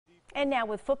And now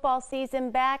with football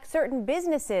season back, certain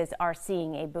businesses are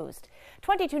seeing a boost.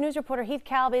 22 News reporter Heath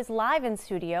Kalb is live in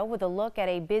studio with a look at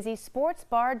a busy sports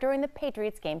bar during the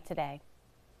Patriots game today.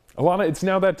 Alana, it's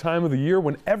now that time of the year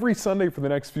when every Sunday for the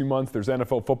next few months there's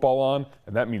NFL football on,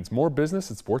 and that means more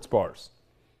business at sports bars.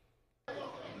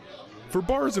 For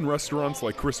bars and restaurants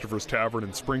like Christopher's Tavern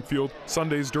in Springfield,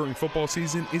 Sundays during football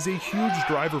season is a huge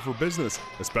driver for business,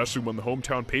 especially when the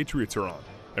hometown Patriots are on.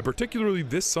 And particularly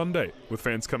this Sunday, with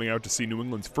fans coming out to see New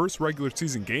England's first regular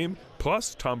season game,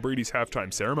 plus Tom Brady's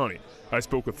halftime ceremony. I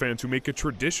spoke with fans who make a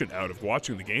tradition out of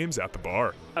watching the games at the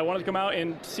bar. I wanted to come out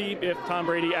and see if Tom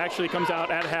Brady actually comes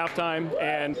out at halftime,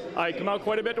 and I come out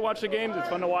quite a bit to watch the games. It's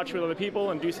fun to watch with other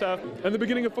people and do stuff. And the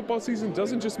beginning of football season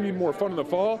doesn't just mean more fun in the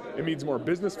fall, it means more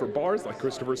business for bars like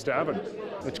Christopher's Tavern.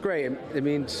 It's great. It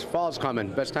means fall's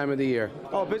coming, best time of the year.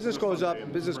 Oh, business goes up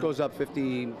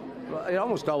 50, it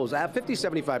almost doubles,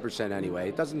 50-75% anyway.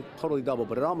 It doesn't totally double,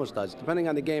 but it almost does, depending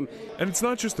on the game. And it's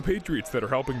not just the Patriots that are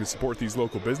helping to support these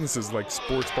local businesses like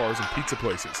sports bars and pizza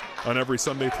places. On every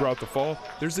Sunday throughout the fall,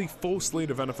 there's a full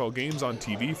slate of NFL games on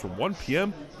TV from 1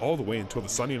 p.m. all the way until the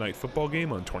Sunday night football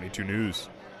game on 22 News.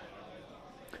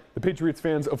 The Patriots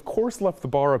fans, of course, left the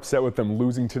bar upset with them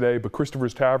losing today, but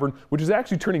Christopher's Tavern, which is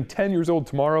actually turning 10 years old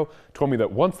tomorrow, told me that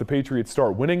once the Patriots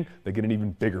start winning, they get an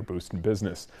even bigger boost in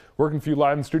business. Working for you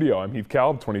live in studio, I'm Heath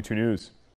Kalb, 22 News.